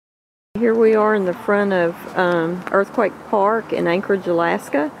Here we are in the front of Earthquake Park in Anchorage,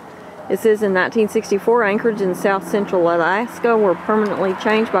 Alaska. It says in 1964, Anchorage in south central Alaska were permanently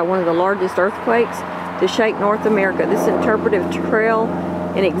changed by one of the largest earthquakes to shake North America. This interpretive trail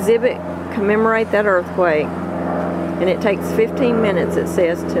and exhibit commemorate that earthquake. And it takes 15 minutes, it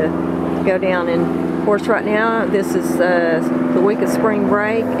says, to go down. And of course right now this is the week of spring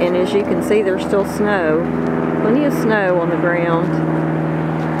break, and as you can see there's still snow. Plenty of snow on the ground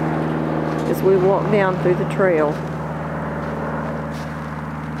as we walk down through the trail.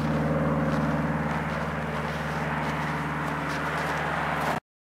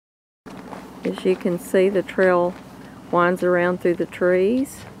 As you can see, the trail winds around through the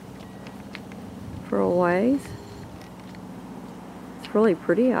trees for a ways. It's really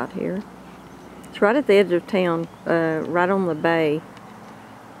pretty out here. It's right at the edge of town, right on the bay.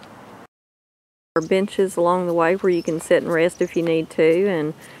 There are benches along the way where you can sit and rest if you need to,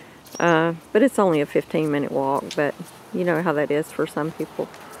 and but it's only a 15-minute walk, but you know how that is for some people.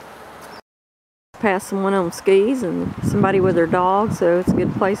 Past someone on skis and somebody with their dog, so it's a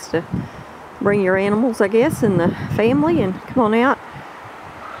good place to bring your animals, I guess, and the family, and come on out.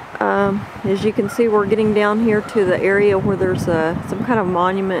 As you can see, we're getting down here to the area where there's some kind of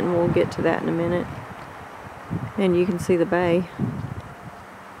monument, and we'll get to that in a minute. And you can see the bay.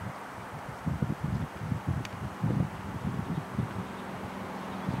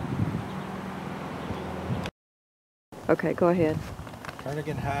 Okay, go ahead.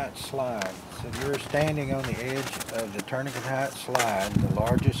 Tourniquet Heights Slide. So you're standing on the edge of the Tourniquet Heights Slide, the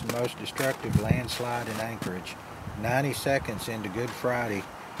largest and most destructive landslide in Anchorage. 90 seconds into Good Friday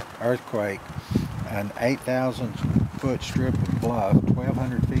earthquake, an 8,000-foot strip of bluff,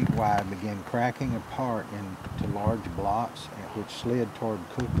 1,200 feet wide, began cracking apart into large blocks, which slid toward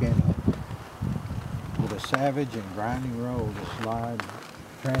Cook Inlet. With a savage and grinding roll, the slide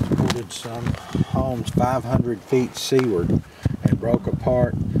transported some homes 500 feet seaward and broke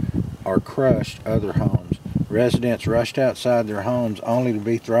apart or crushed other homes. Residents rushed outside their homes only to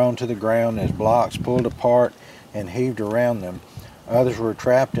be thrown to the ground as blocks pulled apart and heaved around them. Others were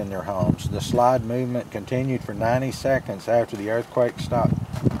trapped in their homes. The slide movement continued for 90 seconds after the earthquake stopped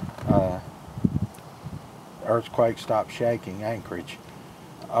shaking Anchorage.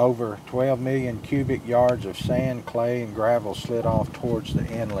 Over 12 million cubic yards of sand, clay, and gravel slid off towards the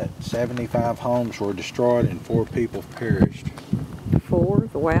inlet. 75 homes were destroyed and 4 people perished. 4?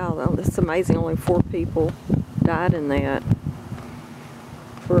 Wow, that's amazing. Only 4 people died in that.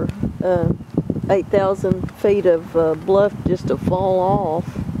 For 8,000 feet of bluff just to fall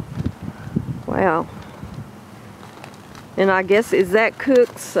off. Wow. And I guess, is that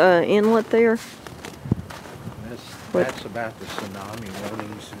Cook's Inlet there? That's about the tsunami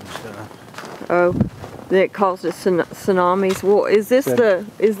warnings and stuff. Oh, that causes tsunamis. Well, is this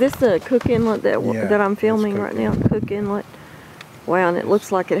the Cook Inlet that I'm filming right now? Cook Inlet. Wow, and it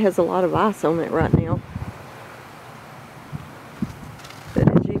looks like it has a lot of ice on it right now. But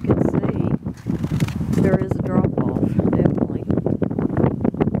as you can see, there is a drop off, definitely.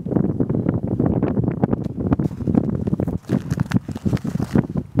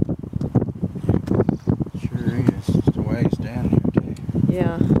 Sure is. It's a ways down here too.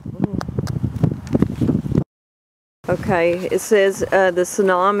 Yeah. Okay, it says the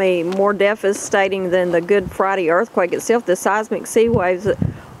tsunami more devastating than the Good Friday earthquake itself. The seismic sea waves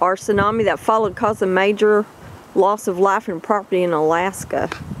or tsunami that followed caused a major loss of life and property in Alaska.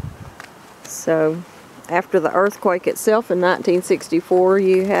 So after the earthquake itself in 1964,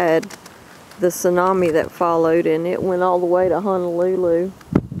 you had the tsunami that followed, and it went all the way to Honolulu,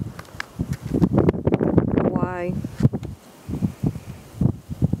 Hawaii.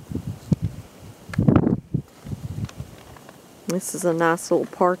 This is a nice little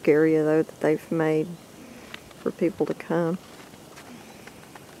park area, though, that they've made for people to come.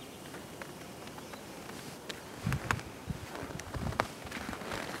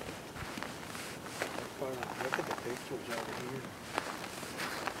 Look at the pictures over here.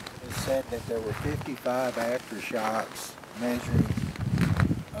 It said that there were 55 aftershocks measuring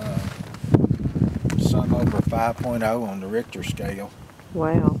some over 5.0 on the Richter scale.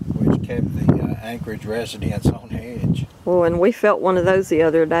 Wow. Which kept the Anchorage residents on edge. Well, and we felt one of those the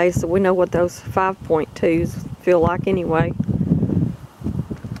other day, so we know what those 5.2s feel like anyway.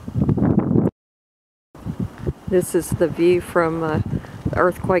 This is the view from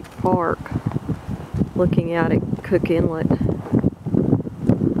Earthquake Park, looking out at Cook Inlet.